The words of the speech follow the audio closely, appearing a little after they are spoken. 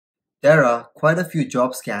There are quite a few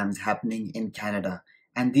job scams happening in Canada,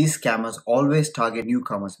 and these scammers always target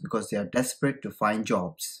newcomers because they are desperate to find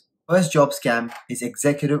jobs. First job scam is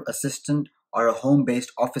executive assistant or a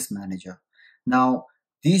home-based office manager. Now,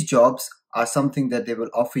 these jobs are something that they will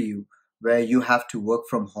offer you where you have to work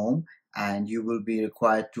from home and you will be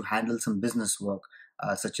required to handle some business work,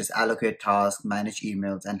 such as allocate tasks, manage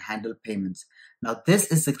emails, and handle payments. Now, this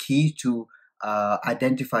is the key to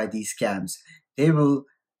identify these scams. They will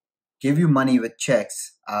give you money with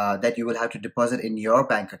checks that you will have to deposit in your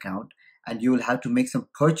bank account, and you will have to make some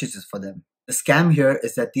purchases for them. The scam here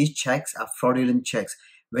is that these checks are fraudulent checks.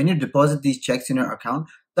 When you deposit these checks in your account,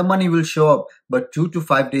 the money will show up, but 2 to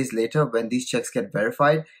 5 days later, when these checks get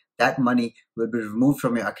verified, that money will be removed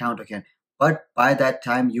from your account again. But by that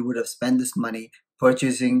time, you would have spent this money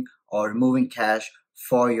purchasing or removing cash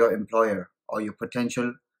for your employer or your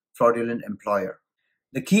potential fraudulent employer.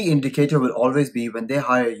 The key indicator will always be when they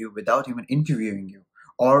hire you without even interviewing you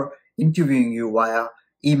or interviewing you via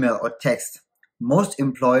email or text. Most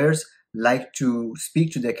employers like to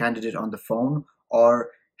speak to their candidate on the phone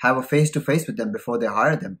or have a face to face with them before they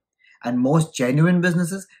hire them. And most genuine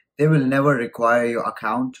businesses, they will never require your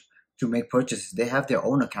account to make purchases. They have their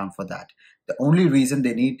own account for that. The only reason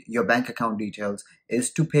they need your bank account details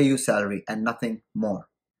is to pay you salary and nothing more.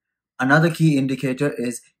 Another key indicator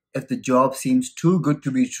is if the job seems too good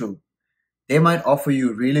to be true. They might offer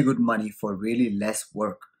you really good money for really less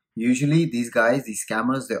work. Usually these guys, these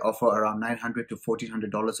scammers, they offer around $900 to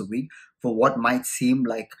 $1,400 a week for what might seem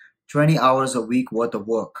like 20 hours a week worth of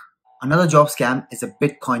work. Another job scam is a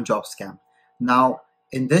Bitcoin job scam. Now,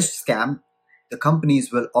 in this scam, the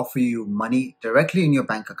companies will offer you money directly in your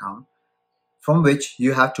bank account from which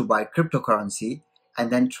you have to buy cryptocurrency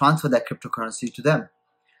and then transfer that cryptocurrency to them.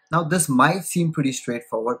 Now, this might seem pretty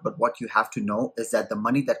straightforward, but what you have to know is that the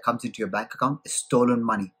money that comes into your bank account is stolen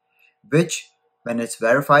money, which, when it's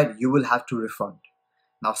verified, you will have to refund.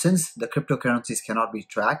 Now, since the cryptocurrencies cannot be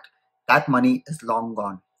tracked, that money is long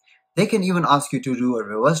gone. They can even ask you to do a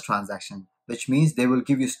reverse transaction, which means they will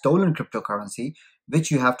give you stolen cryptocurrency,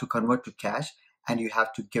 which you have to convert to cash and you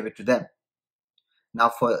have to give it to them. Now,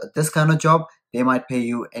 for this kind of job, they might pay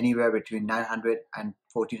you anywhere between $900 and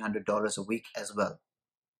 $1,400 a week as well.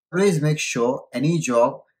 Always make sure any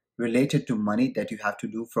job related to money that you have to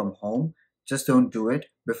do from home, just don't do it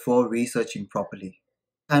before researching properly.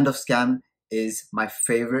 Kind of scam is my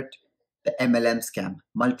favorite, the MLM scam,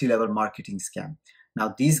 multi-level marketing scam.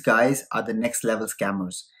 Now these guys are the next level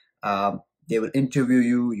scammers. They will interview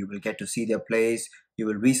you, you will get to see their place, you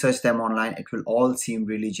will research them online. It will all seem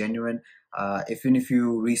really genuine. Even if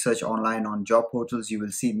you research online on job portals, you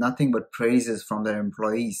will see nothing but praises from their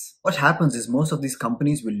employees. What happens is most of these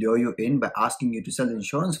companies will lure you in by asking you to sell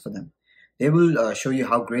insurance for them. They will show you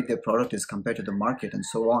how great their product is compared to the market and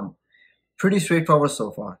so on. Pretty straightforward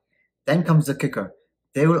so far. Then comes the kicker.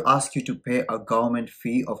 They will ask you to pay a government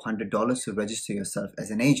fee of $100 to register yourself as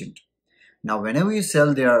an agent. Now, whenever you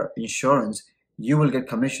sell their insurance, you will get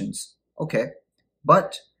commissions. Okay,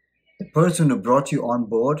 but the person who brought you on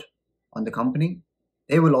board on the company,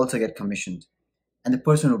 they will also get commissioned. And the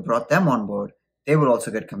person who brought them on board, they will also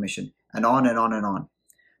get commission, and on and on and on.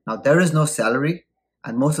 Now, there is no salary,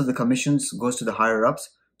 and most of the commissions goes to the higher ups,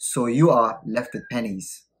 so you are left with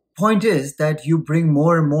pennies. Point is that you bring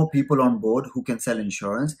more and more people on board who can sell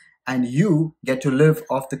insurance, and you get to live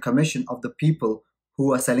off the commission of the people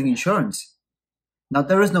who are selling insurance. Now,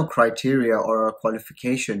 there is no criteria or a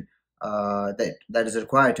qualification that is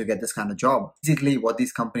required to get this kind of job. Basically, what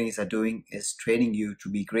these companies are doing is training you to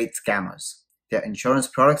be great scammers. Their insurance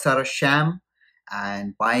products are a sham,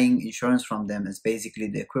 and buying insurance from them is basically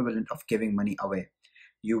the equivalent of giving money away.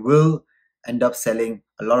 You will end up selling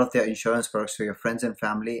a lot of their insurance products to your friends and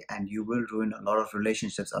family, and you will ruin a lot of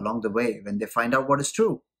relationships along the way when they find out what is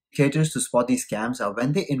true. Indicators to spot these scams are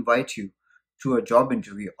when they invite you to a job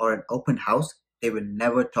interview or an open house, they will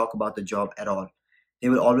never talk about the job at all. They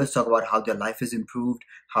will always talk about how their life is improved,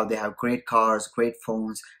 how they have great cars, great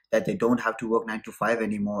phones, that they don't have to work 9 to 5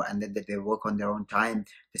 anymore, and that they work on their own time.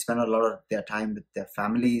 They spend a lot of their time with their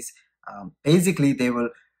families. Basically, they will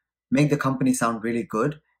make the company sound really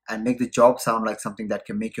good and make the job sound like something that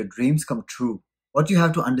can make your dreams come true. What you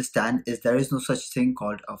have to understand is there is no such thing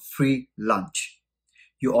called a free lunch.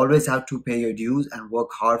 You always have to pay your dues and work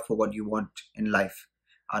hard for what you want in life.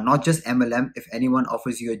 Not just MLM, if anyone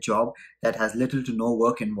offers you a job that has little to no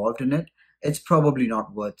work involved in it, it's probably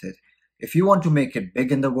not worth it. If you want to make it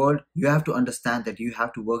big in the world, you have to understand that you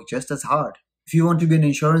have to work just as hard. If you want to be an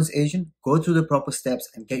insurance agent, go through the proper steps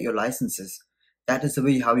and get your licenses. That is the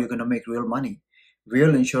way how you're going to make real money.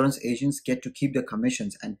 Real insurance agents get to keep their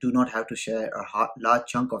commissions and do not have to share a large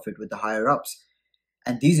chunk of it with the higher ups.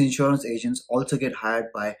 And these insurance agents also get hired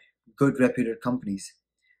by good reputed companies.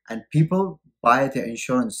 And people buy their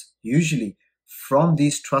insurance usually from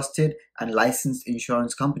these trusted and licensed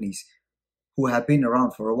insurance companies who have been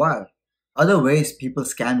around for a while. Other ways people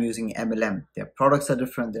scam using MLM. Their products are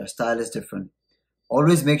different, their style is different.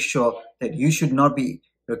 Always make sure that you should not be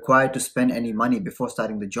required to spend any money before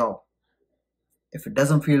starting the job. If it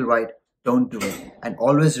doesn't feel right, don't do it. And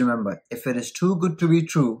always remember, if it is too good to be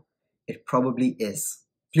true, it probably is.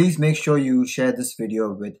 Please make sure you share this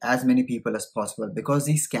video with as many people as possible because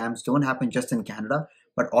these scams don't happen just in Canada,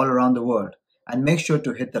 but all around the world. And make sure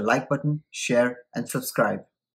to hit the like button, share, and subscribe.